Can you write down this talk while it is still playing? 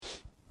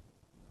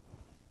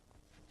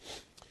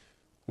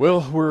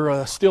Well,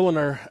 we're still in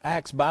our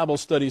Acts Bible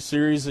study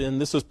series,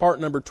 and this is part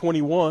number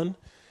 21.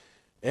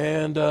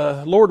 And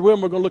Lord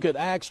willing, we're going to look at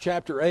Acts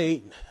chapter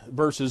 8,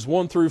 verses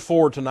 1 through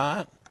 4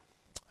 tonight.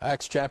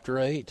 Acts chapter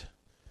 8,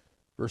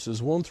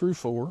 verses 1 through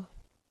 4.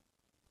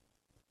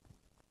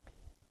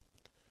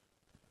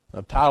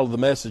 I've titled the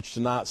message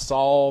tonight,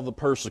 Saul the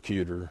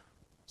Persecutor.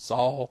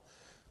 Saul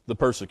the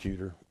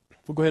Persecutor.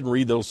 We'll go ahead and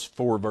read those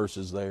 4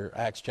 verses there,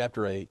 Acts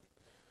chapter 8.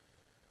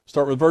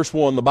 Start with verse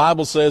 1. The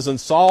Bible says, "And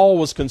Saul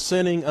was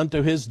consenting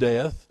unto his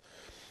death.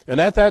 And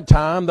at that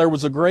time there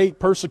was a great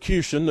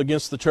persecution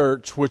against the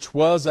church, which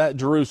was at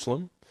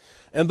Jerusalem.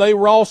 And they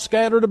were all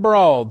scattered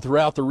abroad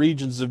throughout the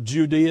regions of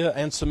Judea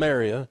and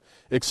Samaria,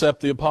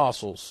 except the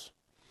apostles.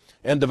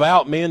 And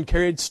devout men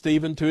carried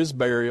Stephen to his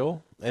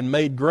burial, and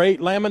made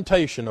great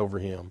lamentation over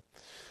him.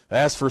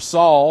 As for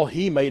Saul,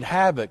 he made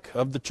havoc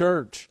of the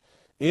church,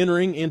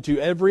 entering into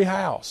every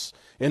house,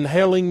 and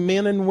hailing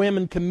men and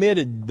women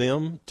committed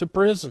them to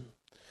prison.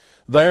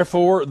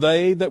 Therefore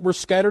they that were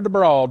scattered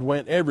abroad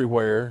went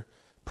everywhere,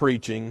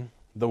 preaching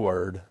the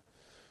word."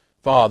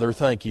 Father,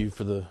 thank you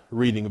for the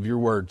reading of your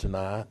word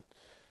tonight.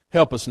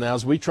 Help us now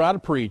as we try to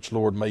preach,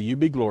 Lord. May you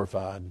be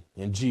glorified.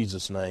 In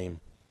Jesus' name,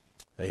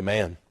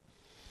 amen.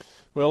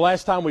 Well,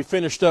 last time we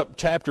finished up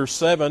chapter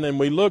 7, and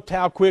we looked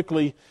how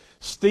quickly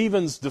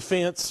Stephen's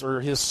defense,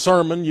 or his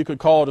sermon, you could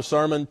call it a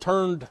sermon,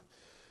 turned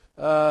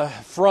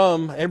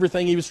from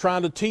everything he was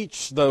trying to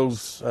teach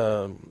those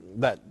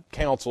that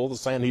council, the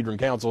Sanhedrin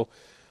council,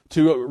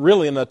 to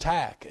really an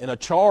attack and a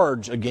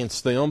charge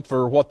against them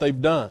for what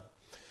they've done.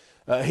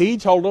 He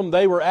told them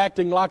they were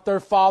acting like their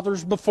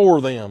fathers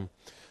before them,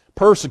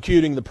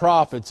 persecuting the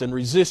prophets and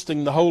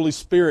resisting the Holy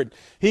Spirit.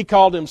 He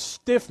called them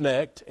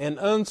stiff-necked and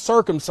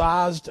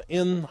uncircumcised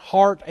in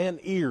heart and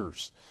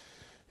ears.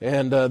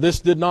 And this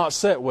did not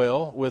sit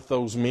well with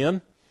those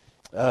men.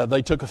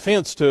 They took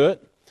offense to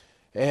it.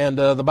 And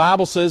the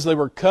Bible says they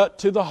were cut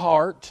to the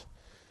heart,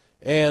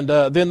 and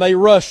then they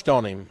rushed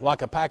on him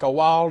like a pack of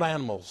wild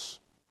animals.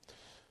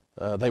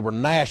 They were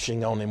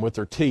gnashing on him with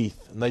their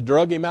teeth, and they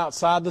drug him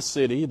outside the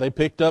city. They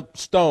picked up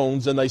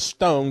stones, and they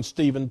stoned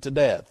Stephen to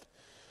death.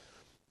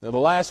 Now, the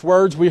last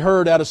words we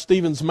heard out of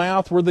Stephen's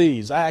mouth were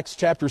these, Acts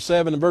chapter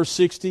 7 and verse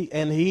 60,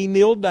 "And he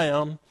kneeled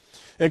down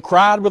and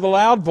cried with a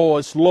loud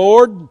voice,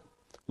 Lord,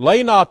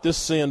 lay not this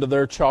sin to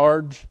their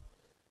charge.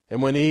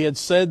 And when he had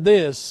said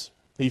this,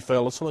 he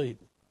fell asleep."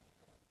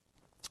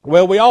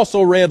 Well, we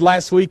also read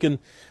last week in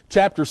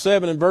chapter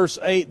 7 and verse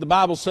 8, the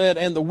Bible said,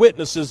 "And the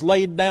witnesses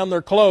laid down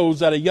their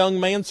clothes at a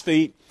young man's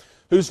feet,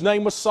 whose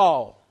name was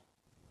Saul."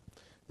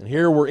 And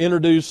here we're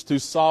introduced to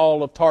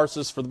Saul of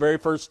Tarsus for the very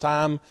first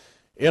time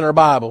in our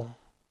Bible.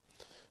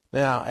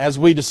 Now, as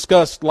we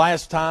discussed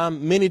last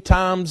time, many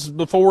times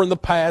before in the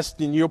past,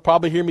 and you'll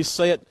probably hear me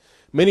say it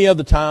many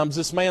other times,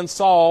 this man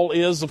Saul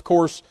is, of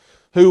course,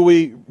 who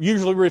we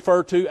usually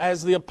refer to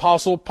as the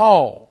Apostle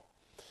Paul.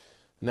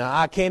 Now,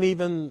 I can't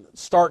even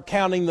start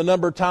counting the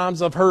number of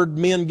times I've heard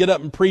men get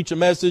up and preach a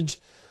message,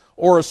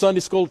 or a Sunday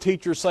school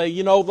teacher say,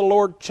 you know, the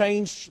Lord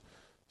changed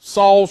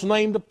Saul's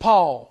name to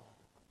Paul.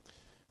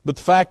 But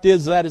the fact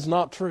is that is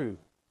not true.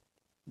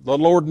 The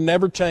Lord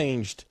never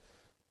changed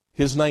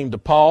his name to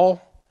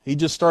Paul. He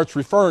just starts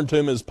referring to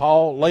him as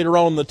Paul later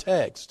on in the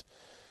text.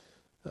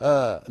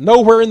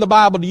 Nowhere in the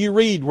Bible do you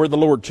read where the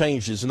Lord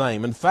changed his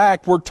name. In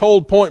fact, we're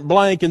told point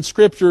blank in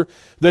Scripture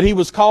that he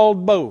was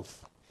called both.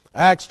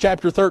 Acts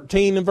chapter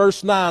 13 and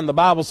verse 9, the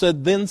Bible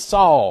said, "Then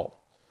Saul,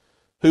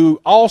 who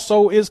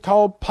also is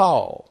called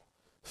Paul,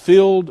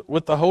 filled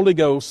with the Holy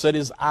Ghost, set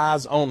his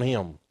eyes on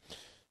him."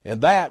 And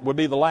that would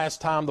be the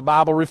last time the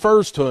Bible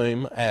refers to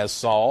him as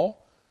Saul.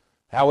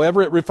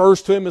 However, it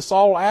refers to him as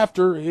Saul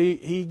after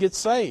he gets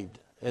saved.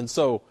 And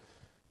so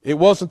it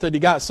wasn't that he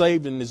got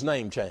saved and his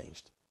name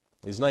changed.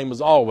 His name was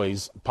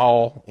always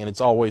Paul, and it's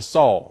always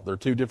Saul. They're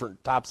two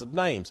different types of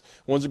names.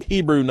 One's a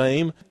Hebrew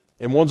name,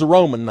 and one's a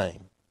Roman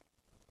name.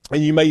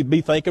 And you may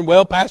be thinking,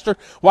 well, Pastor,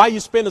 why are you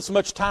spending so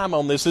much time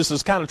on this? This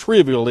is kind of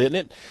trivial, isn't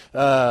it?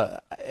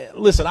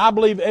 Listen, I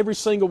believe every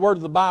single word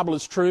of the Bible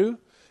is true,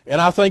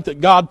 and I think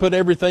that God put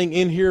everything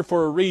in here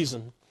for a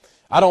reason.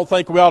 I don't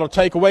think we ought to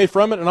take away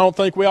from it, and I don't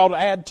think we ought to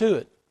add to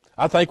it.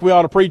 I think we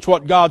ought to preach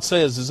what God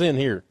says is in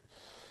here.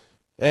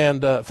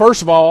 And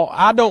first of all,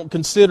 I don't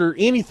consider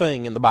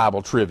anything in the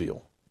Bible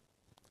trivial.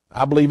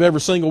 I believe every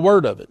single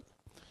word of it.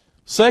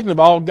 Second of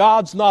all,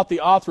 God's not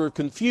the author of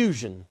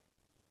confusion.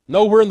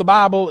 Nowhere in the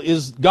Bible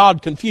is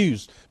God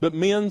confused, but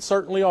men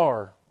certainly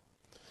are.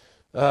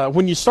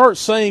 When you start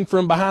saying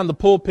from behind the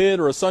pulpit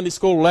or a Sunday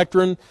school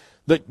lectern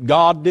that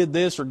God did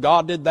this or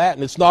God did that,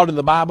 and it's not in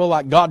the Bible,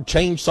 like God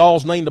changed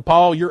Saul's name to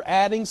Paul, you're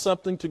adding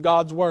something to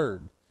God's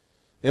Word.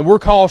 And we're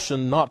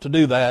cautioned not to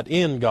do that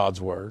in God's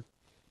Word.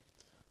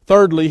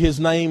 Thirdly, his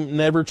name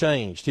never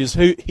changed. His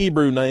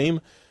Hebrew name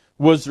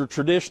was the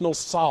traditional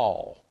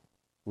Saul,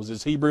 was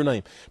his Hebrew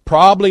name.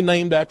 Probably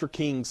named after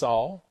King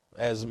Saul,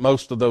 as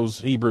most of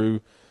those Hebrew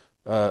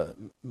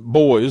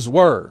boys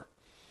were.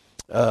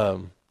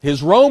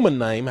 His Roman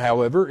name,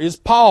 however, is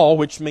Paul,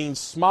 which means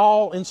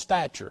small in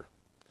stature.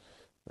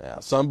 Now,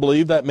 some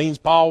believe that means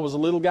Paul was a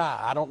little guy.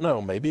 I don't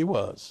know. Maybe he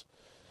was.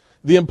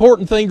 The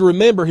important thing to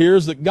remember here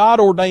is that God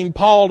ordained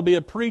Paul to be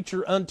a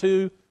preacher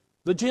unto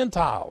the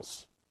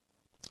Gentiles.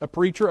 A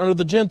preacher unto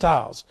the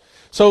Gentiles.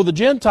 So the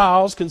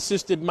Gentiles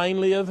consisted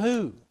mainly of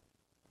who?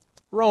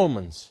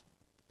 Romans.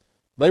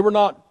 They were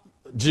not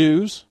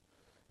Jews.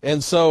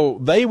 And so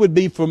they would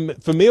be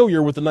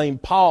familiar with the name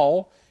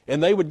Paul,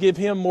 and they would give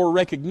him more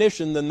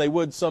recognition than they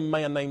would some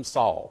man named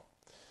Saul.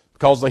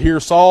 Because they hear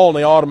Saul and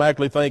they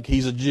automatically think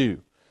he's a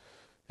Jew.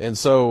 And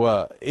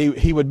so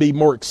he would be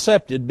more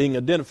accepted being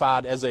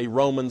identified as a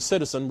Roman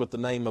citizen with the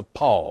name of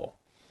Paul.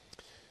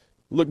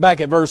 Look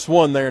back at verse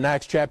 1 there in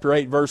Acts chapter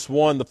 8, verse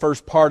 1, the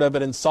first part of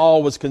it. And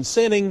Saul was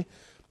consenting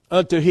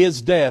unto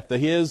his death. The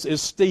his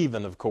is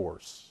Stephen, of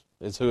course,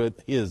 is who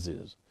his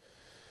is.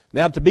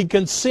 Now, to be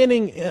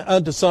consenting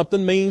unto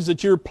something means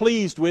that you're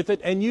pleased with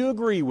it and you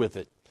agree with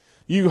it.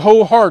 You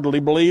wholeheartedly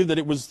believe that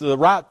it was the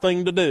right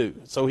thing to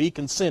do, so he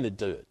consented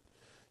to it.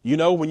 You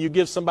know, when you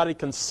give somebody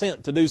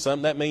consent to do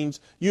something, that means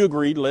you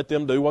agree to let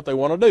them do what they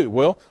want to do.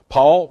 Well,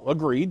 Paul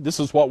agreed. This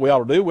is what we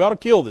ought to do. We ought to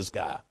kill this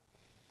guy.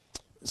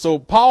 So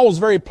Paul was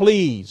very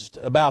pleased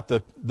about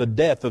the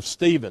death of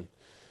Stephen.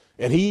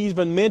 And he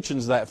even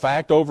mentions that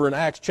fact over in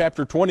Acts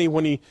chapter 20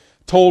 when he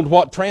told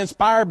what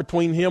transpired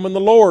between him and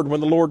the Lord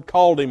when the Lord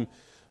called him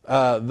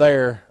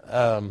there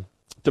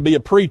to be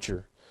a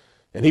preacher.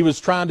 And he was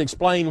trying to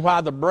explain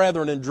why the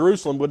brethren in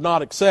Jerusalem would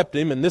not accept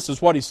him. And this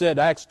is what he said,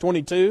 Acts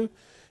 22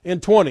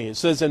 and 20. It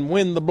says, and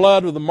when the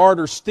blood of the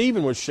martyr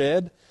Stephen was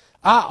shed,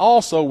 I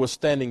also was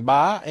standing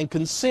by and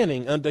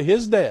consenting unto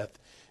his death,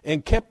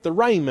 and kept the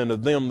raiment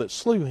of them that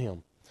slew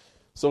him.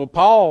 So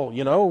Paul,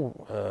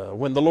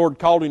 when the Lord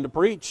called him to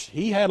preach,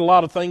 he had a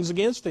lot of things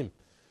against him.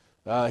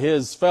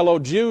 His fellow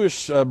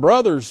Jewish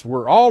brothers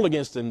were all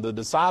against him. The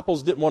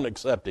disciples didn't want to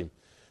accept him.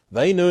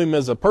 They knew him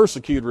as a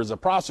persecutor, as a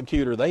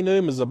prosecutor. They knew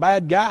him as a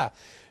bad guy.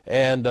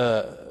 And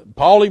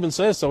Paul even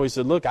says so. He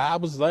said, look, I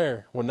was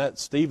there when that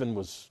Stephen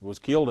was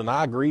killed, and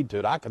I agreed to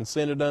it. I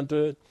consented unto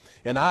it,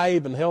 and I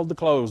even held the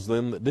clothes of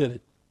them that did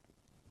it.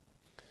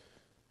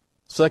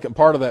 Second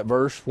part of that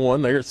verse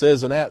 1 there, it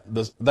says, and at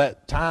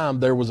that time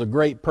there was a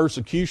great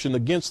persecution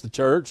against the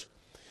church,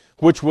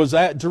 which was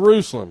at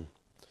Jerusalem.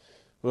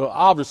 Well,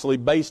 obviously,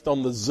 based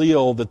on the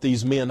zeal that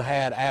these men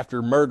had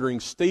after murdering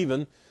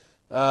Stephen,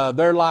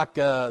 they're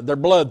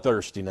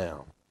bloodthirsty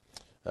now.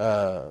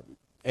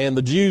 And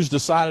the Jews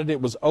decided it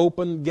was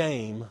open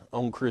game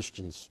on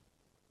Christians.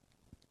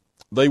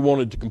 They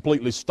wanted to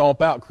completely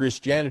stomp out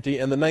Christianity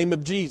in the name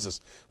of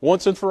Jesus,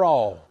 once and for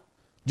all.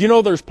 Do you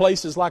know there's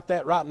places like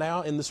that right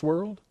now in this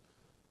world?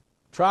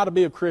 Try to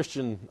be a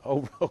Christian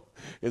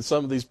in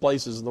some of these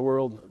places in the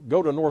world.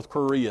 Go to North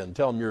Korea and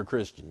tell them you're a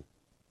Christian.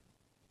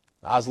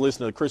 I was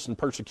listening to Christian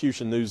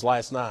persecution news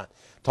last night,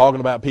 talking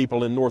about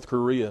people in North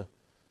Korea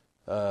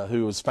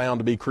who was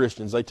found to be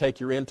Christians. They take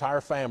your entire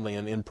family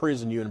and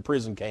imprison you in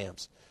prison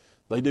camps.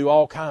 They do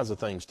all kinds of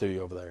things to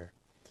you over there.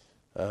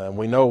 And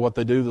we know what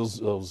they do,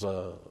 those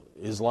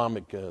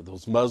Islamic,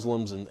 those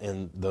Muslims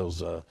and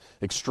those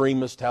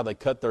extremists, how they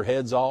cut their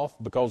heads off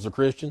because they're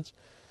Christians.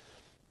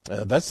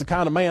 That's the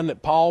kind of man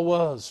that Paul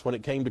was when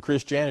it came to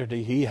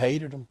Christianity. He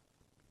hated them.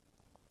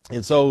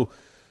 And so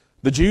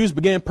the Jews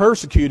began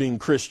persecuting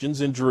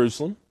Christians in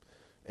Jerusalem,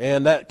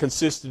 and that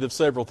consisted of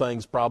several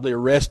things, probably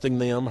arresting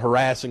them,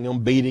 harassing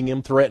them, beating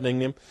them, threatening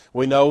them.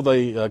 We know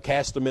they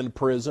cast them into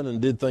prison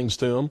and did things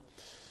to them.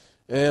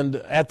 And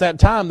at that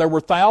time, there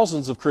were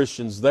thousands of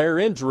Christians there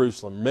in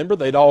Jerusalem. Remember,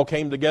 they'd all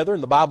came together,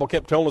 and the Bible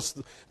kept telling us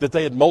that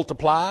they had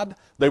multiplied.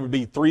 There would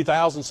be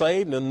 3,000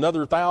 saved and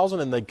another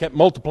 1,000, and they kept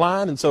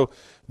multiplying. And so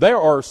there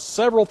are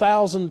several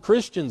thousand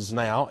Christians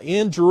now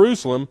in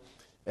Jerusalem,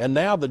 and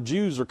now the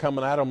Jews are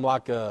coming at them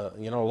like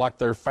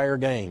they're fair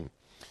game.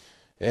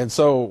 And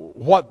so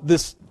what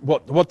this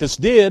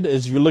did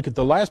is, you look at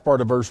the last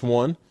part of verse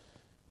 1,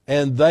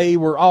 and they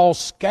were all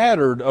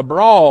scattered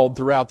abroad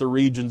throughout the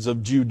regions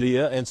of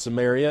Judea and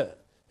Samaria,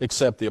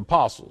 except the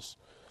apostles.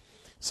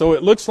 So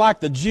it looks like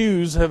the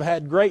Jews have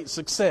had great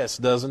success,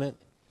 doesn't it?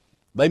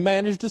 They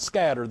managed to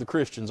scatter the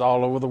Christians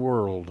all over the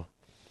world.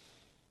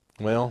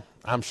 Well,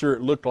 I'm sure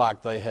it looked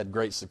like they had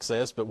great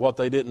success, but what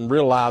they didn't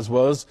realize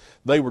was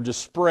they were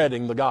just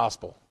spreading the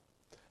gospel.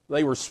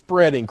 They were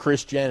spreading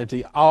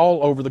Christianity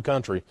all over the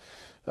country.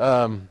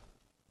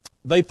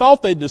 They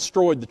thought they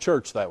destroyed the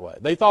church that way.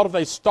 They thought if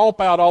they stomp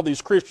out all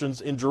these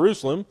Christians in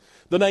Jerusalem,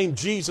 the name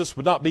Jesus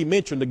would not be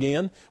mentioned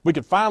again. We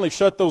could finally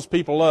shut those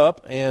people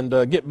up and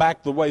get back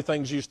to the way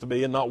things used to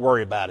be and not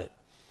worry about it.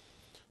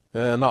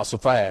 Not so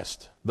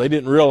fast. They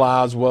didn't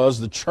realize was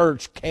the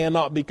church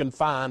cannot be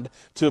confined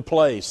to a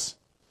place.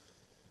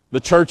 The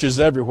church is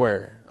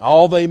everywhere.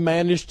 All they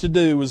managed to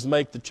do was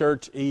make the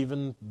church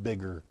even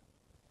bigger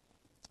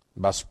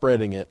by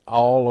spreading it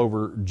all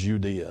over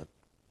Judea.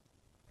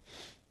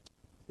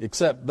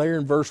 Except there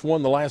in verse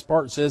 1, the last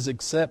part says,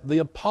 except the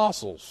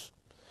apostles.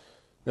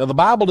 Now, the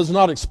Bible does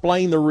not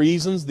explain the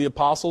reasons the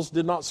apostles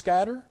did not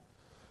scatter.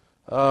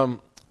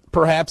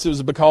 Perhaps it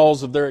was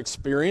because of their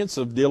experience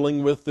of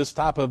dealing with this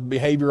type of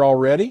behavior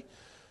already.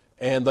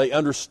 and they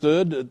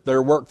understood that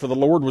their work for the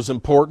Lord was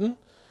important.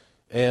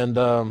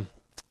 And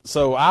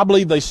so I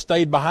believe they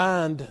stayed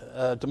behind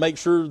to make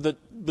sure that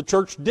the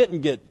church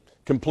didn't get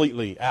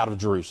completely out of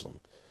Jerusalem.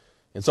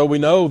 And so we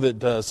know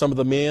that some of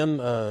the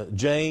men,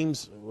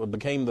 James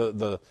became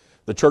the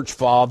church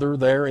father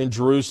there in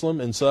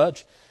Jerusalem and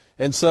such.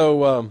 And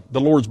so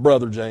the Lord's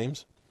brother,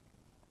 James.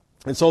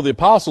 And so the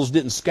apostles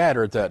didn't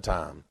scatter at that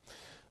time.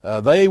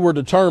 They were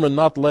determined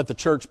not to let the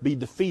church be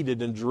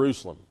defeated in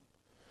Jerusalem.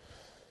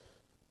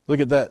 Look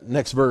at that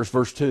next verse,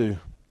 verse 2.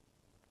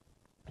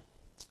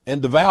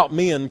 And devout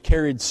men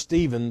carried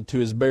Stephen to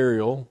his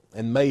burial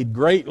and made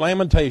great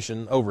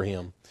lamentation over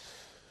him.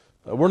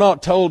 We're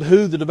not told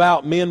who the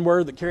devout men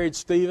were that carried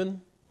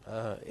Stephen.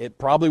 It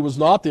probably was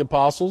not the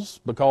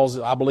apostles, because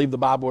I believe the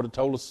Bible would have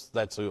told us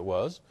that's who it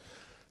was.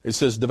 It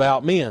says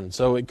devout men.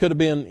 So it could have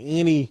been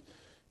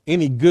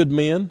any good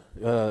men.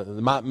 It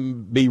might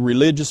be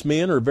religious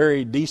men or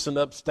very decent,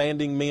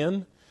 upstanding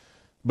men.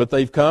 But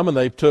they've come and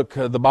they've took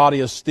the body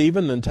of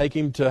Stephen and take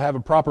him to have a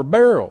proper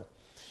burial.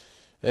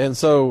 And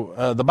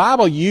so the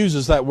Bible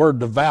uses that word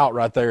devout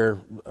right there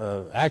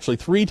actually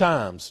 3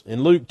 times.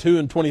 In Luke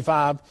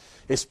 2:25,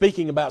 it's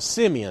speaking about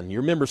Simeon. You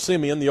remember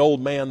Simeon, the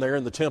old man there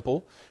in the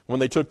temple, when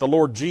they took the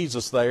Lord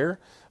Jesus there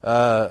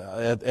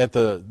at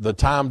the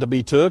time to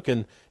be took.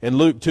 And in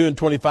Luke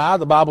 2:25,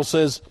 the Bible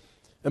says,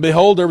 and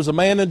behold, there was a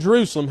man in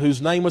Jerusalem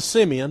whose name was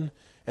Simeon,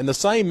 and the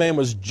same man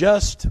was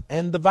just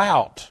and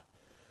devout,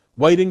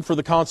 waiting for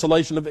the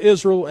consolation of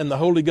Israel, and the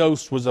Holy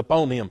Ghost was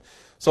upon him.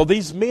 So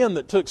these men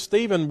that took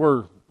Stephen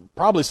were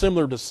probably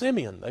similar to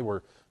Simeon. They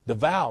were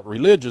devout,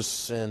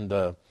 religious,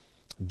 and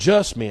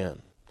just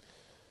men.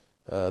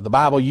 The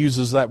Bible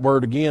uses that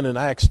word again in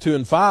Acts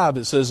 2:5.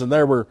 It says, and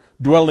there were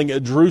dwelling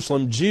at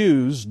Jerusalem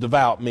Jews,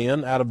 devout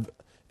men, out of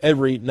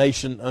every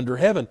nation under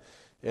heaven.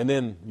 And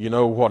then you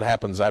know what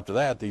happens after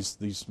that.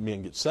 These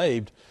men get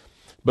saved.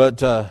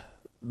 But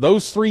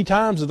those 3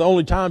 times are the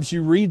only times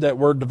you read that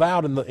word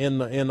devout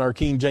in our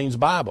King James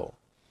Bible.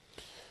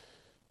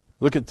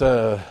 Look at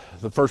the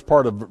first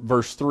part of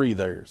verse 3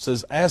 there. It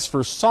says, as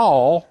for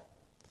Saul,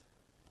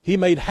 he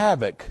made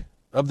havoc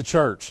of the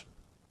church.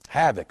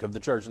 Havoc of the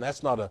church. And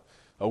that's not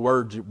a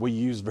word we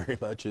use very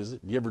much, is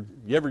it? You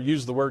ever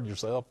use the word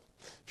yourself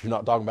if you're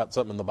not talking about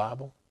something in the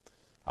Bible?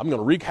 I'm going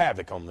to wreak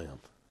havoc on them.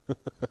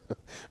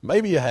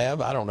 Maybe you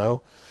have. I don't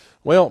know.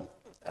 Well,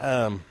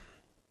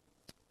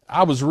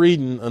 I was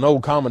reading an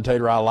old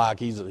commentator I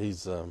like.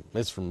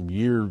 It's from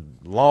year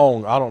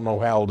long. I don't know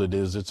how old it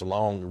is. It's a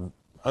long,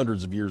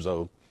 hundreds of years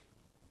old.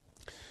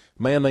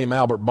 A man named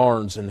Albert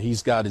Barnes, and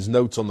he's got his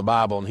notes on the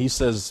Bible, and he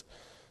says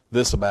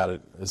this about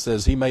it. It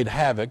says, he made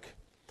havoc.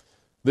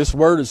 This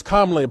word is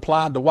commonly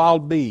applied to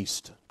wild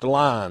beasts, to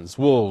lions,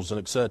 wolves, and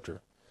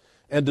etc.,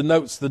 and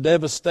denotes the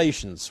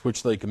devastations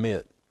which they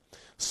commit.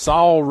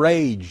 Saul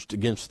raged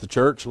against the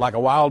church like a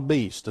wild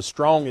beast, a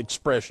strong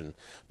expression,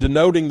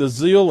 denoting the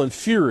zeal and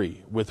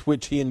fury with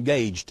which he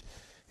engaged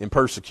in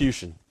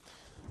persecution.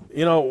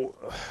 You know,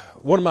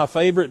 one of my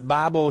favorite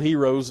Bible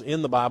heroes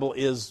in the Bible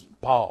is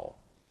Paul.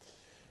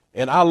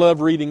 And I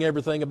love reading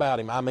everything about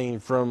him. I mean,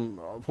 from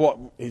what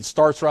it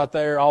starts right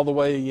there all the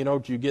way,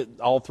 you get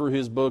all through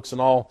his books and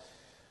all.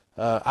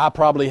 I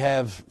probably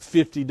have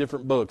 50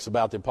 different books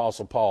about the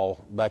Apostle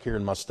Paul back here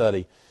in my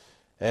study.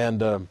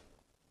 And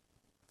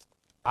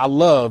I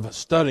love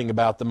studying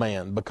about the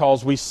man,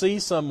 because we see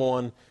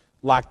someone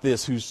like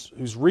this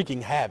who's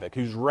wreaking havoc,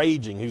 who's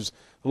raging, who's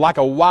like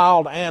a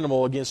wild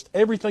animal against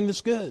everything that's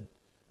good.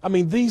 I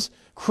mean, these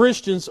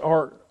Christians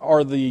are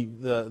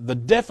the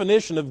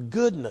definition of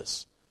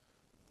goodness.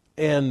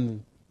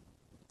 And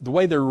the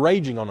way they're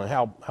raging on them,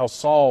 how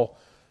Saul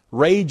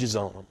rages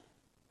on them.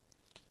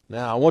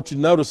 Now, I want you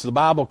to notice the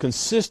Bible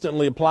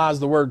consistently applies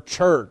the word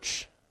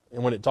church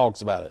when it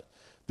talks about it.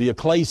 The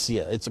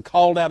ecclesia. It's a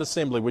called out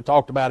assembly. We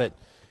talked about it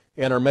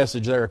in our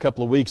message there a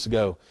couple of weeks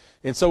ago.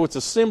 And so it's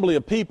assembly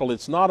of people.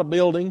 It's not a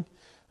building.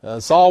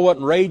 Saul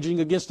wasn't raging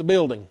against a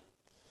building.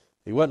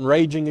 He wasn't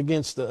raging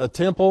against a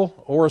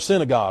temple or a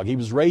synagogue. He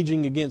was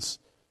raging against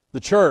the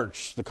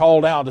church, the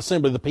called out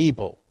assembly of the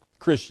people,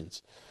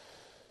 Christians.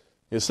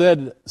 It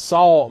said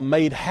Saul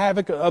made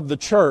havoc of the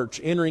church,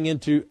 entering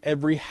into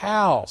every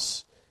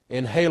house,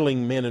 and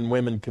hailing men and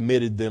women,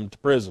 committed them to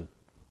prison.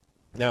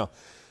 Now,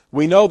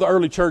 we know the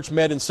early church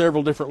met in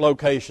several different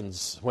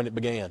locations when it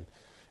began.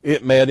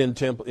 It met in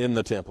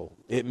the temple.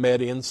 It met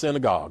in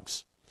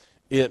synagogues.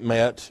 It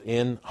met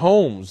in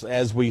homes,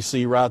 as we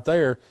see right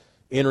there,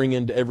 entering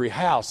into every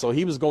house. So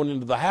he was going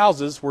into the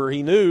houses where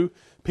he knew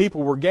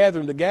people were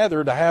gathering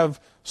together to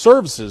have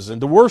services and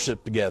to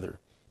worship together,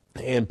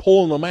 and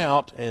pulling them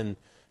out and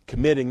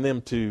committing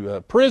them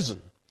to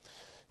prison.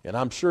 And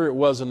I'm sure it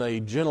wasn't a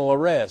gentle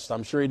arrest.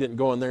 I'm sure he didn't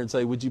go in there and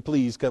say, would you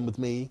please come with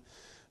me?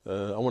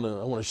 I want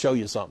to show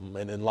you something,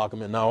 and then lock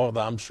them in. No,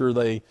 I'm sure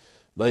they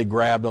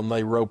grabbed them,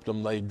 they roped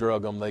them, they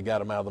drug them, they got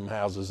them out of them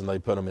houses, and they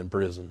put them in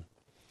prison.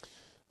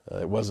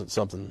 It wasn't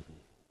something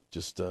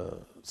just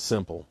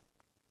simple.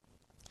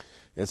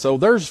 And so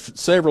there's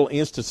several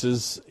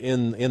instances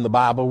in the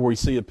Bible where we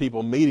see of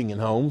people meeting in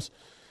homes.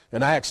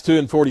 In Acts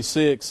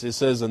 2:46, it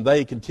says, "And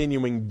they,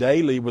 continuing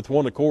daily with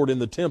one accord in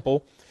the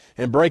temple,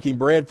 and breaking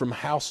bread from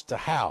house to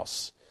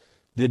house,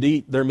 did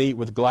eat their meat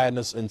with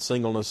gladness and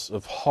singleness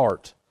of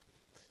heart."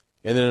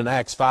 And then in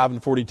Acts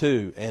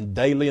 5:42, "And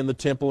daily in the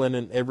temple and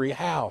in every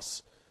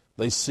house,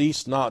 they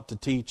ceased not to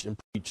teach and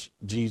preach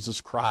Jesus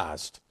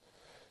Christ."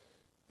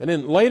 And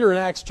then later in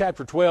Acts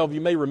chapter 12, you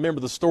may remember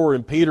the story,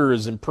 and Peter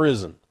is in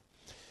prison.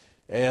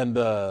 And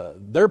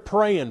they're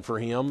praying for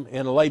him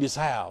in a lady's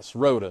house,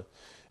 Rhoda.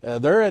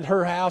 They're at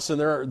her house, and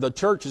the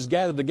church is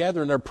gathered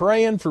together, and they're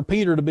praying for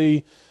Peter to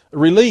be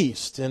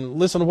released. And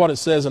listen to what it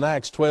says in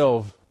Acts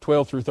 12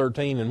 through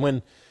 13. "And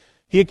when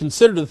he had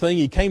considered the thing,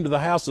 he came to the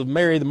house of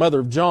Mary, the mother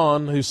of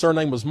John, whose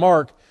surname was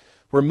Mark,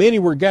 where many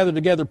were gathered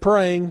together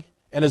praying.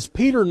 And as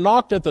Peter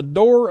knocked at the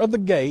door of the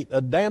gate,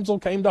 a damsel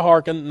came to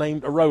hearken,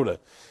 named Rhoda."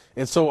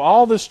 And so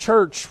all this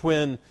church,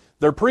 when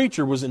their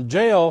preacher was in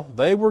jail,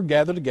 they were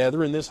gathered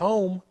together in this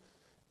home,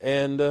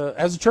 and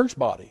as a church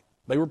body,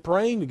 they were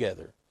praying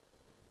together.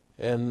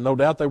 And no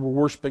doubt they were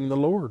worshiping the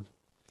Lord.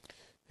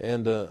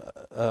 And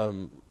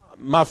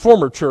my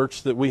former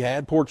church that we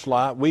had, Porch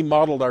Light, we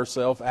modeled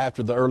ourselves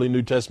after the early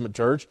New Testament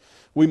church.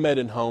 We met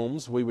in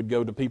homes. We would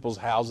go to people's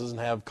houses and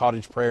have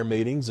cottage prayer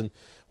meetings, and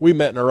we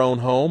met in our own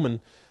home.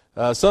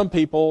 And some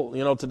people,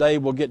 today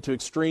will get to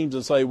extremes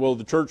and say, well,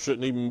 the church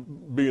shouldn't even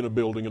be in a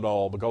building at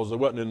all because it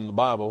wasn't in the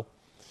Bible.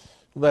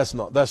 Well,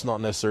 that's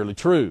not necessarily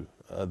true.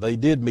 They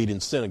did meet in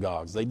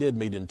synagogues. They did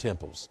meet in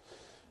temples.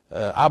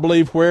 I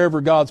believe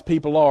wherever God's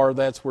people are,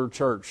 that's where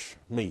church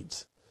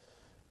meets.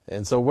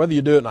 And so whether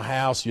you do it in a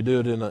house, you do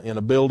it in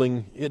a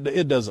building,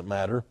 it doesn't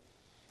matter.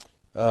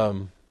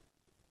 While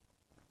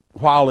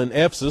in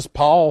Ephesus,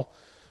 Paul,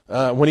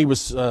 when he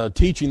was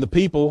teaching the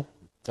people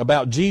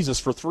about Jesus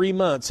for 3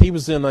 months, he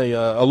was in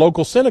a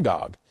local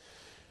synagogue.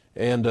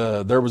 And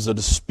there was a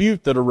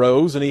dispute that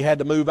arose, and he had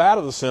to move out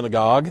of the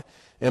synagogue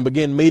and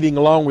begin meeting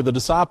along with the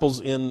disciples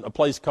in a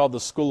place called the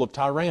School of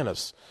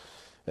Tyrannus.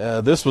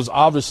 This was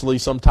obviously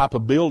some type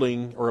of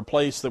building or a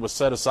place that was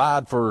set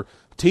aside for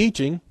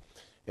teaching.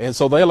 And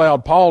so they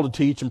allowed Paul to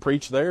teach and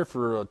preach there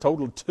for a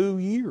total of 2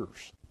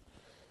 years.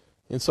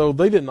 And so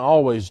they didn't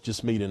always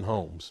just meet in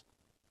homes.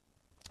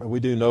 We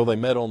do know they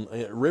met on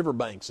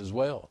riverbanks as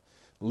well.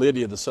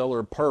 Lydia, the seller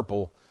of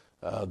purple,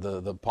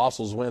 the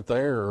apostles went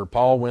there, or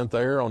Paul went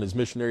there on his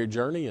missionary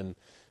journey, and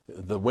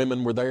the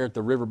women were there at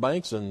the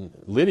riverbanks, and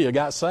Lydia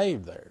got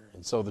saved there.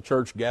 And so the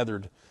church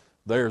gathered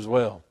there as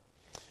well.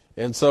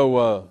 And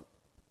so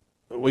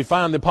we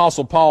find the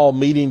Apostle Paul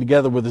meeting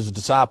together with his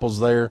disciples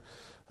there.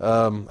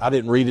 I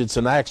didn't read it. It's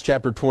in Acts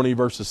chapter 20,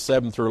 verses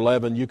 7 through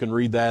 11. You can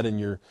read that in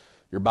your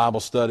Bible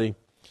study.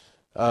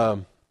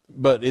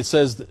 But it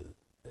says that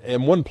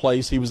in one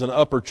place he was in an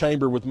upper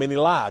chamber with many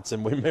lights.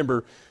 And we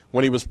remember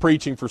when he was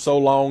preaching for so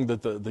long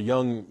that the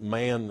young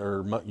man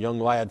or young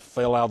lad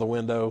fell out of the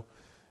window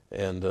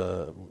and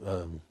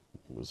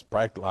was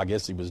practically, I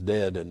guess he was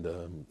dead,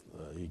 and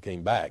he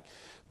came back.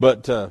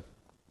 But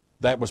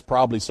that was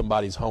probably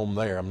somebody's home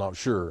there. I'm not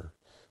sure.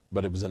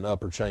 But it was in the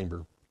upper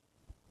chamber.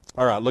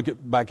 All right, look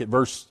back at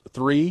verse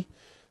 3,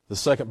 the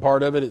second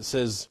part of it. It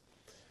says,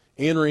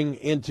 "Entering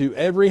into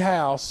every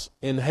house,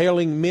 and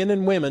hailing men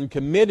and women,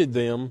 committed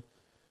them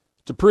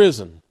to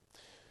prison."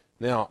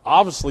 Now,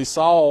 obviously,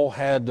 Saul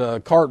had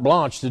carte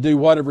blanche to do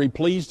whatever he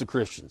pleased to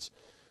Christians.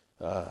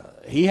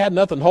 He had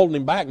nothing holding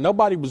him back.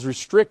 Nobody was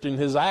restricting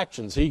his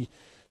actions.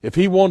 If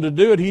he wanted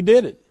to do it, he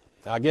did it.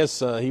 I guess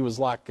he was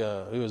like,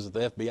 who was it,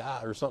 the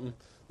FBI or something?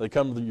 They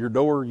come to your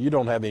door. You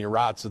don't have any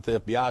rights if the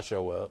FBI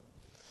show up.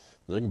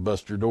 They can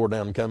bust your door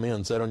down and come in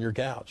and sit on your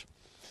couch.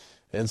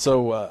 And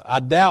so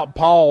I doubt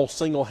Paul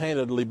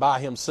single-handedly by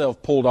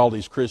himself pulled all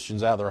these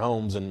Christians out of their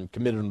homes and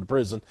committed them to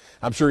prison.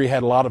 I'm sure he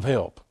had a lot of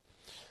help.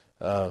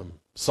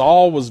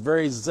 Saul was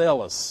very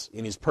zealous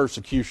in his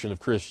persecution of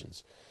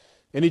Christians.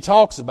 And he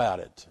talks about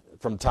it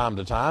from time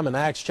to time. In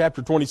Acts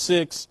chapter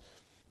 26,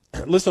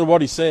 listen to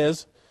what he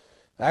says.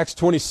 Acts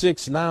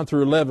 26, 9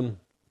 through 11.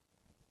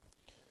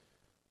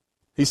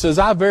 He says,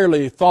 "I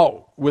verily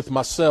thought with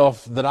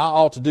myself that I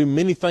ought to do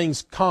many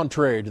things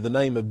contrary to the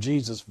name of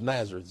Jesus of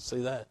Nazareth."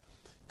 See that?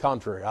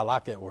 Contrary. I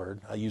like that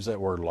word. I use that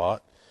word a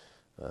lot.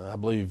 I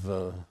believe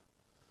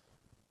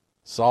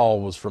Saul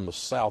was from the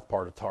south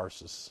part of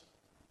Tarsus.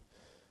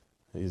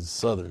 He's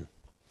southern.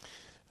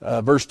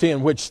 Verse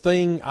 10, "Which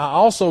thing I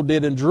also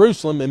did in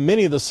Jerusalem, and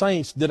many of the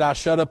saints did I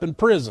shut up in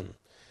prison,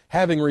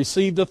 having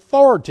received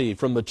authority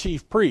from the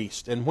chief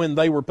priest. And when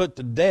they were put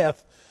to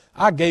death,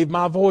 I gave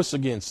my voice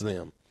against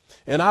them.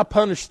 And I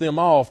punished them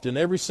oft in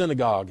every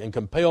synagogue, and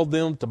compelled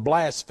them to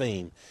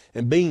blaspheme.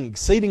 And being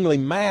exceedingly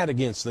mad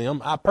against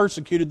them, I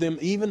persecuted them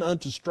even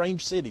unto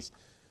strange cities."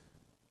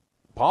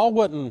 That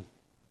wasn't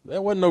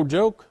no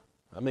joke.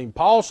 I mean,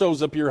 Paul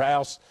shows up at your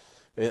house,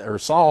 or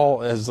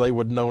Saul, as they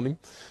would know him.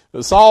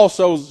 Saul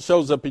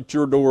shows up at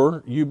your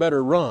door, you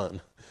better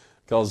run,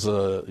 because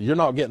you're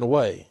not getting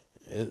away.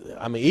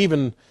 I mean,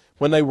 even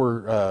when they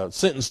were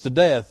sentenced to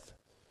death,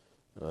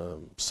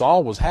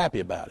 Saul was happy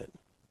about it.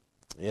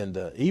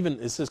 And even,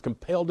 it says,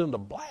 compelled them to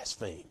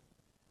blaspheme.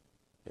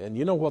 And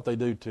you know what they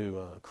do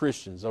to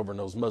Christians over in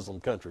those Muslim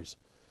countries?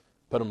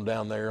 Put them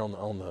down there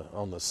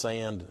on the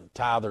sand,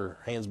 tie their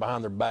hands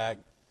behind their back,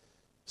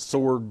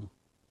 sword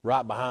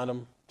right behind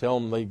them, tell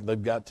them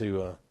they've got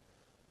to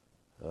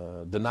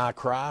deny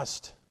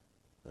Christ,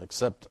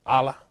 accept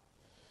Allah.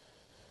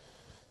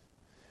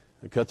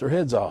 They cut their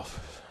heads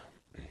off.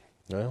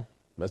 Well,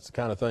 that's the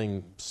kind of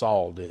thing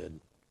Saul did.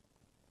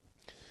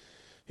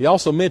 He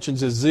also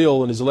mentions his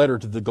zeal in his letter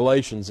to the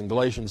Galatians in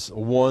Galatians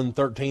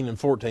 1:13 and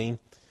 14.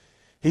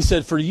 He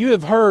said, "For you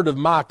have heard of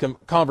my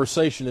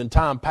conversation in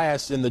time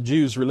past in the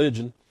Jews'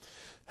 religion,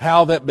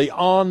 how that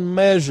beyond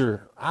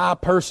measure I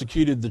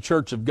persecuted the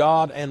church of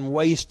God and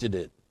wasted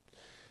it,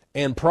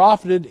 and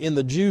profited in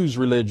the Jews'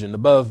 religion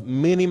above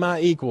many my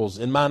equals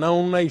in mine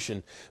own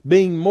nation,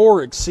 being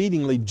more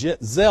exceedingly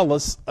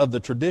zealous of the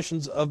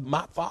traditions of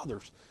my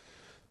fathers."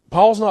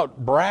 Paul's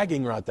not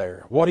bragging right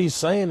there. What he's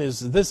saying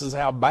is, this is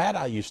how bad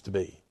I used to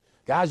be.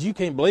 Guys, you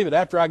can't believe it.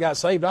 After I got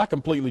saved, I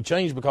completely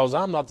changed because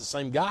I'm not the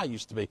same guy I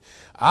used to be.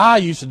 I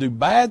used to do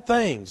bad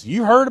things.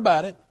 You heard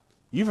about it.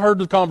 You've heard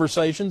the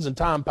conversations in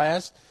time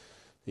past.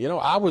 You know,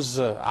 I was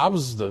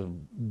the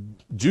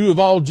Jew of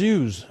all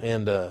Jews,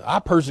 and I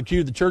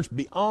persecuted the church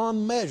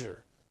beyond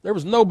measure. There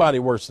was nobody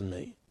worse than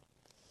me.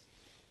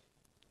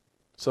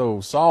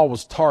 So Saul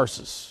of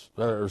Tarsus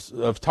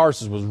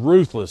was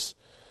ruthless,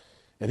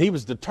 and he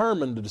was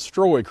determined to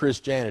destroy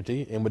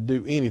Christianity and would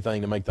do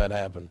anything to make that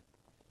happen.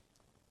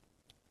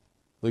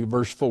 Look at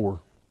verse 4.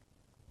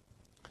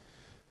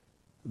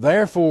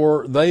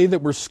 "Therefore they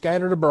that were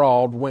scattered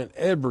abroad went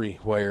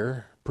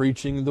everywhere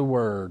preaching the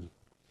word."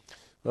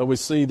 Well, we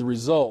see the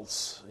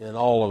results in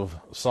all of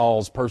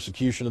Saul's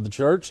persecution of the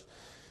church.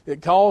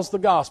 It caused the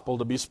gospel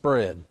to be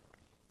spread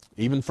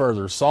even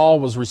further. Saul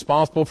was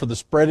responsible for the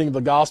spreading of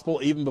the gospel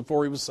even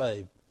before he was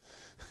saved.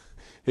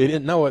 He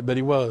didn't know it, but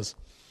he was.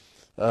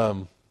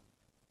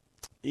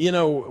 You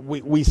know,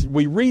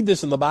 we read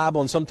this in the Bible,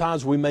 and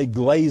sometimes we may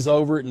glaze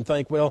over it and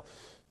think, well,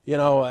 you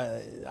know,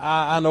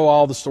 I know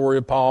all the story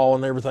of Paul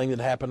and everything that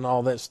happened and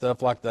all that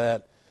stuff like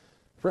that.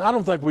 I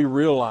don't think we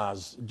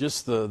realize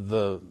just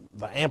the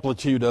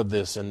amplitude of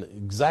this and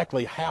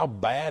exactly how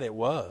bad it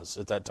was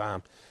at that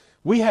time.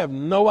 We have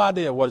no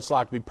idea what it's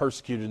like to be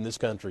persecuted in this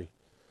country.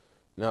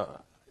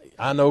 Now,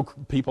 I know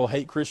people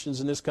hate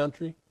Christians in this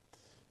country.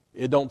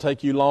 It don't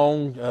take you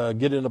long,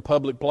 get in a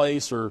public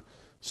place or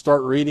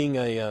start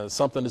reading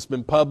something that's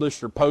been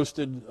published or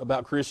posted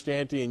about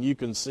Christianity, and you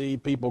can see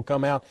people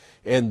come out,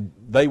 and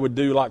they would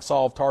do like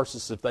Saul of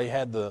Tarsus if they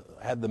had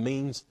the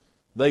means.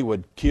 They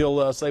would kill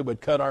us. They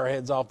would cut our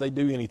heads off. They'd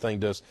do anything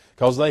to us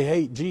because they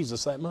hate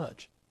Jesus that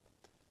much.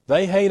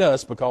 They hate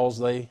us because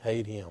they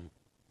hate him,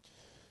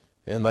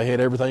 and they hate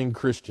everything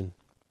Christian.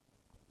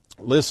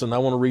 Listen, I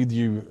want to read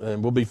you,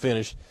 and we'll be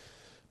finished.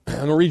 I'm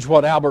going to read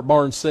what Albert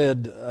Barnes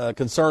said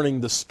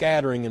concerning the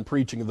scattering and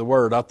preaching of the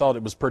word. I thought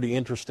it was pretty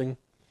interesting.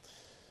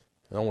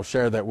 I want to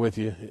share that with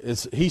you.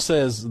 He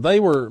says, "They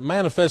were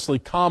manifestly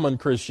common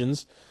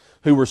Christians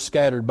who were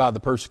scattered by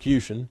the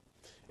persecution,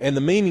 and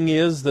the meaning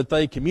is that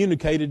they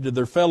communicated to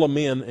their fellow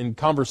men in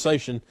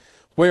conversation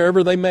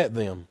wherever they met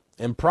them,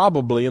 and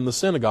probably in the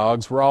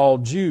synagogues where all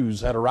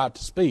Jews had a right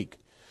to speak,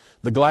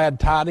 the glad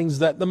tidings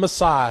that the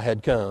Messiah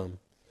had come.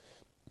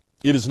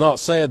 It is not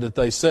said that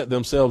they set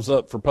themselves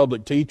up for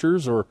public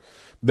teachers or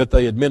that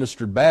they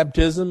administered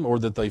baptism or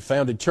that they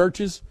founded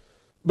churches,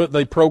 but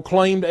they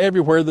proclaimed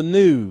everywhere the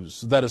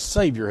news that a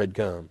Savior had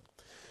come.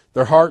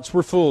 Their hearts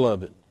were full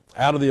of it.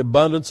 Out of the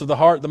abundance of the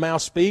heart the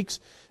mouth speaks,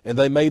 and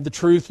they made the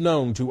truth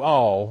known to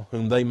all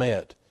whom they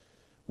met."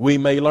 We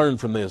may learn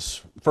from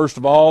this, first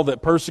of all,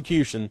 that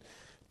persecution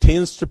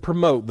tends to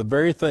promote the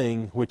very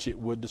thing which it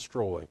would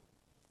destroy.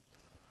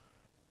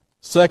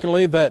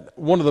 Secondly, that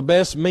one of the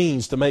best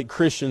means to make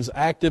Christians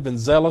active and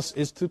zealous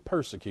is to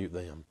persecute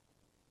them.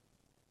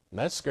 And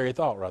that's a scary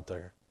thought right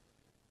there.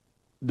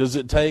 Does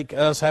it take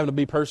us having to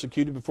be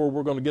persecuted before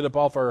we're going to get up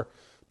off our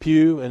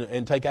pew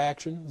and take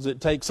action? Does it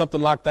take something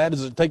like that?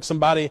 Does it take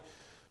somebody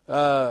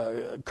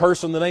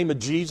cursing the name of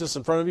Jesus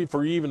in front of you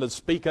for you even to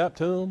speak up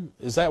to them?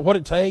 Is that what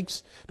it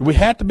takes? Do we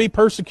have to be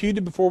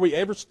persecuted before we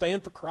ever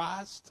stand for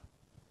Christ?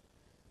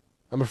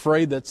 I'm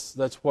afraid that's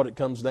what it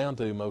comes down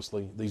to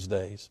mostly these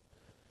days.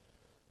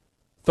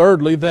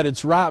 Thirdly, that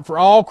it's right for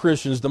all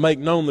Christians to make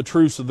known the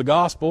truths of the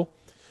gospel.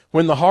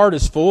 When the heart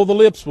is full, the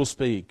lips will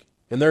speak.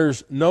 And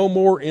there's no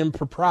more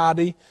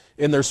impropriety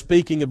in their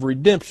speaking of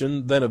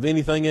redemption than of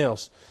anything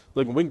else.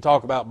 Look, we can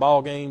talk about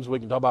ball games, we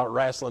can talk about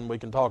wrestling, we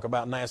can talk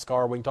about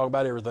NASCAR, we can talk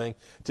about everything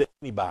to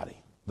anybody.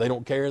 They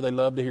don't care, they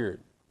love to hear it.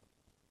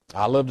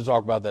 I love to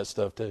talk about that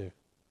stuff too.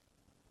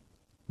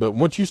 But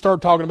once you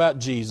start talking about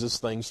Jesus,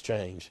 things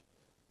change.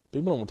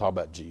 People don't want to talk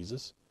about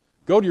Jesus.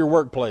 Go to your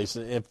workplace.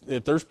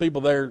 If there's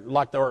people there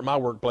like they are at my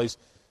workplace,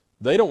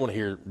 they don't want to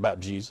hear about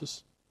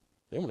Jesus.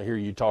 They want to hear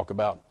you talk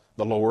about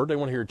the Lord. They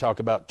want to hear you talk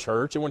about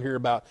church. They want to hear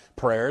about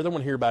prayer. They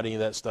want to hear about any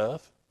of that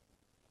stuff.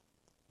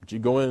 But you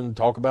go in and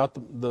talk about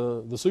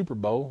the Super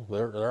Bowl,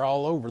 they're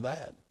all over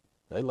that.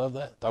 They love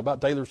that. Talk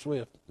about Taylor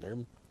Swift.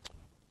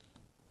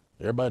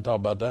 Everybody talk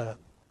about that.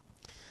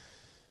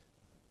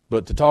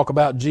 But to talk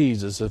about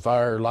Jesus, if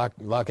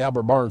like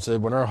Albert Barnes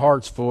said, when our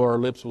heart's full, our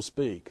lips will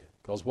speak.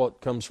 Because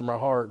what comes from our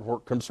heart,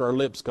 what comes from our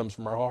lips, comes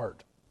from our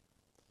heart.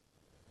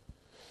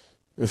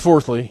 And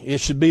fourthly,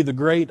 it should be the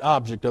great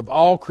object of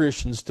all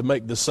Christians to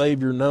make the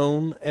Savior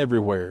known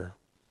everywhere.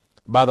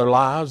 By their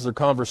lives, their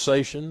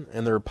conversation,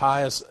 and their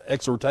pious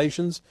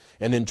exhortations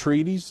and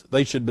entreaties,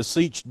 they should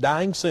beseech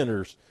dying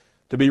sinners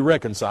to be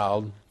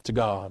reconciled to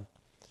God.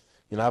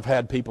 You know, I've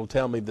had people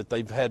tell me that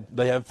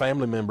they have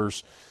family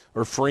members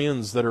or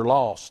friends that are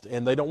lost,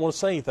 and they don't want to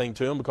say anything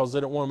to them because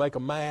they don't want to make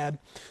them mad.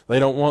 They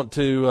don't want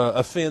to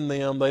offend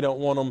them. They don't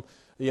want them,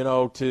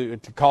 to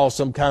cause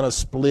some kind of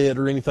split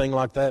or anything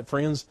like that.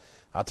 Friends,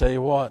 I tell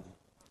you what,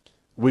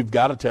 we've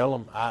got to tell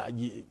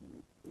them.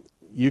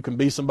 You can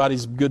be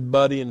somebody's good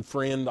buddy and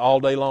friend all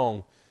day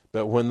long,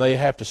 but when they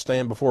have to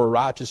stand before a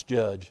righteous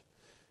judge,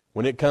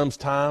 when it comes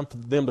time for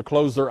them to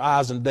close their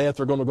eyes in death,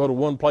 they're going to go to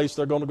one place,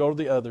 they're going to go to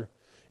the other.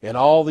 And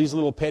all these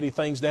little petty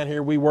things down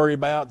here we worry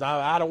about,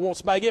 I don't want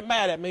somebody to get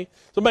mad at me,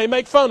 somebody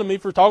make fun of me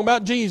for talking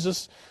about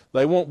Jesus.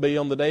 They won't be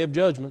on the day of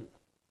judgment.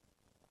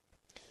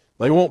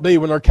 They won't be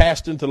when they're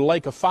cast into the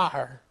lake of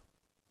fire.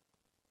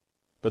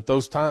 But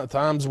those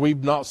times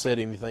we've not said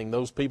anything,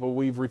 those people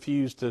we've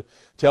refused to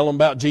tell them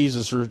about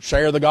Jesus or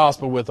share the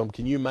gospel with them,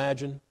 can you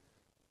imagine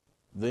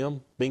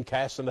them being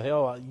cast into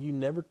hell? You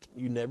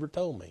never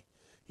told me.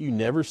 You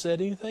never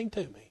said anything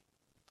to me.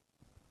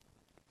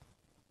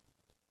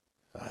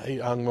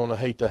 I'm going to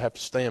hate to have to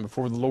stand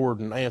before the Lord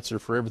and answer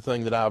for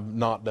everything that I've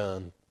not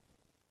done.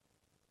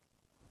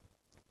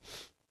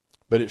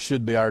 But it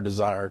should be our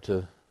desire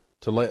to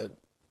let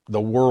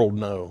the world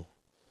know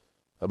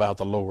about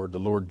the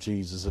Lord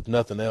Jesus. If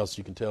nothing else,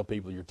 you can tell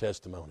people your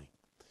testimony.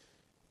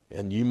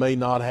 And you may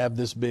not have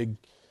this big,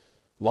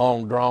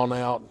 long,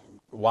 drawn-out,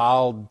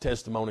 wild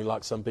testimony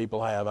like some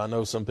people have. I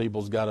know some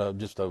people's got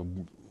just a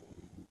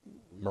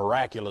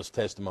miraculous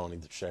testimony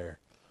to share.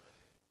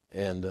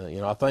 And,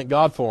 I thank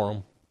God for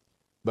them.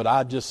 But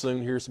I'd just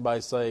soon hear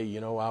somebody say,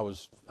 I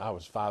was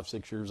 5,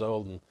 6 years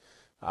old, and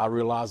I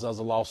realized I was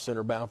a lost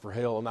sinner bound for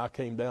hell, and I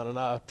came down and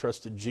I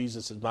trusted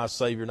Jesus as my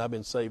Savior, and I've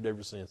been saved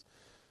ever since.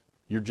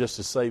 You're just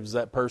as saved as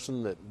that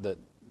person that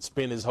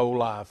spent his whole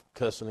life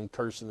cussing and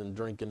cursing and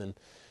drinking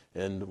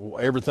and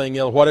everything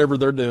else, whatever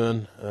they're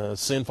doing,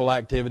 sinful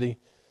activity,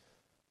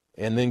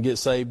 and then get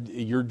saved.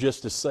 You're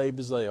just as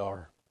saved as they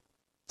are.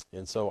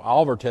 And so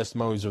all of our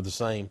testimonies are the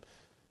same.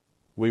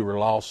 We were a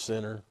lost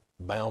sinner,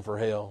 bound for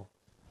hell,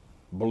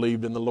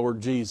 believed in the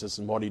Lord Jesus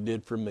and what he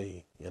did for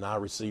me, and I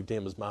received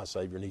him as my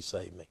Savior, and he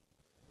saved me.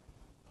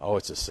 Oh,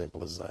 it's as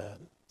simple as that.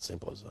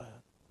 Simple as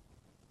that.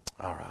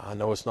 All right, I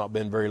know it's not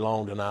been very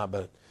long tonight,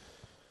 but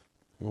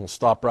we'll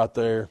stop right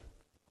there.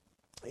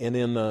 And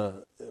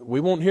then we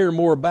won't hear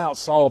more about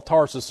Saul of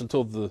Tarsus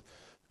until the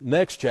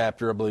next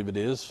chapter, I believe it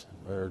is,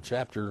 or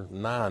chapter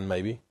 9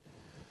 maybe.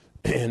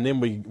 And then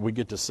we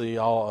get to see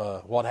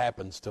all what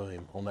happens to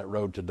him on that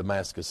road to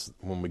Damascus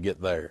when we get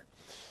there.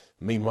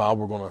 Meanwhile,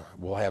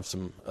 we'll have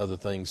some other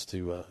things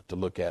to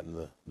look at in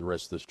the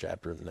rest of this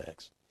chapter and the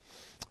next.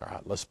 All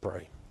right, let's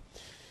pray.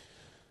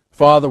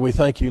 Father, we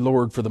thank you,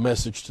 Lord, for the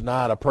message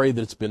tonight. I pray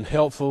that it's been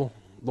helpful.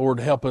 Lord,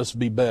 help us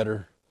be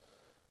better.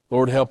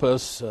 Lord, help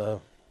us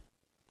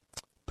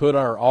put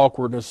our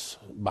awkwardness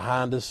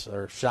behind us,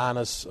 our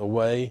shyness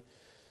away,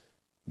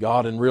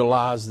 God, and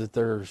realize that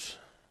there's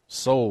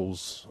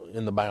souls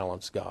in the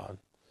balance, God.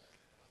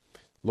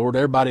 Lord,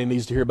 everybody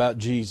needs to hear about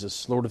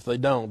Jesus. Lord, if they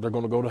don't, they're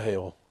going to go to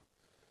hell.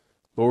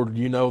 Lord,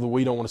 you know that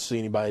we don't want to see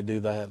anybody do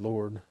that,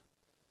 Lord.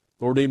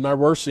 Lord, even our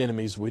worst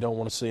enemies, we don't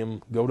want to see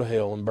them go to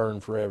hell and burn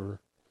forever.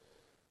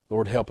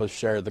 Lord, help us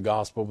share the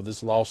gospel with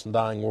this lost and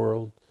dying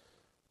world.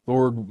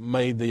 Lord,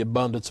 may the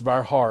abundance of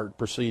our heart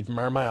proceed from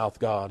our mouth,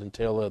 God, and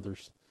tell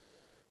others.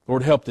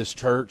 Lord, help this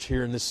church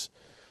here in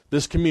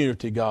this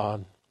community,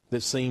 God,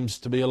 that seems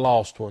to be a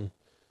lost one.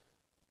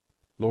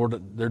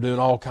 Lord, they're doing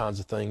all kinds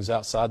of things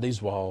outside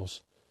these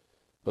walls.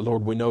 But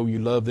Lord, we know you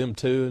love them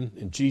too,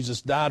 and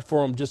Jesus died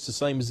for them just the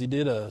same as he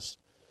did us.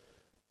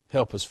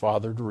 Help us,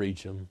 Father, to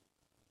reach them.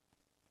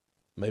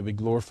 May we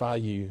glorify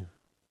you.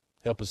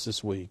 Help us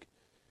this week.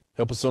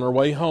 Help us on our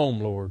way home,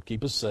 Lord.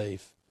 Keep us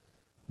safe.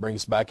 Bring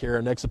us back here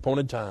our next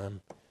appointed time.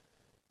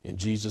 In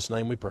Jesus'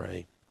 name we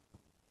pray.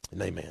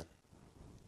 And amen.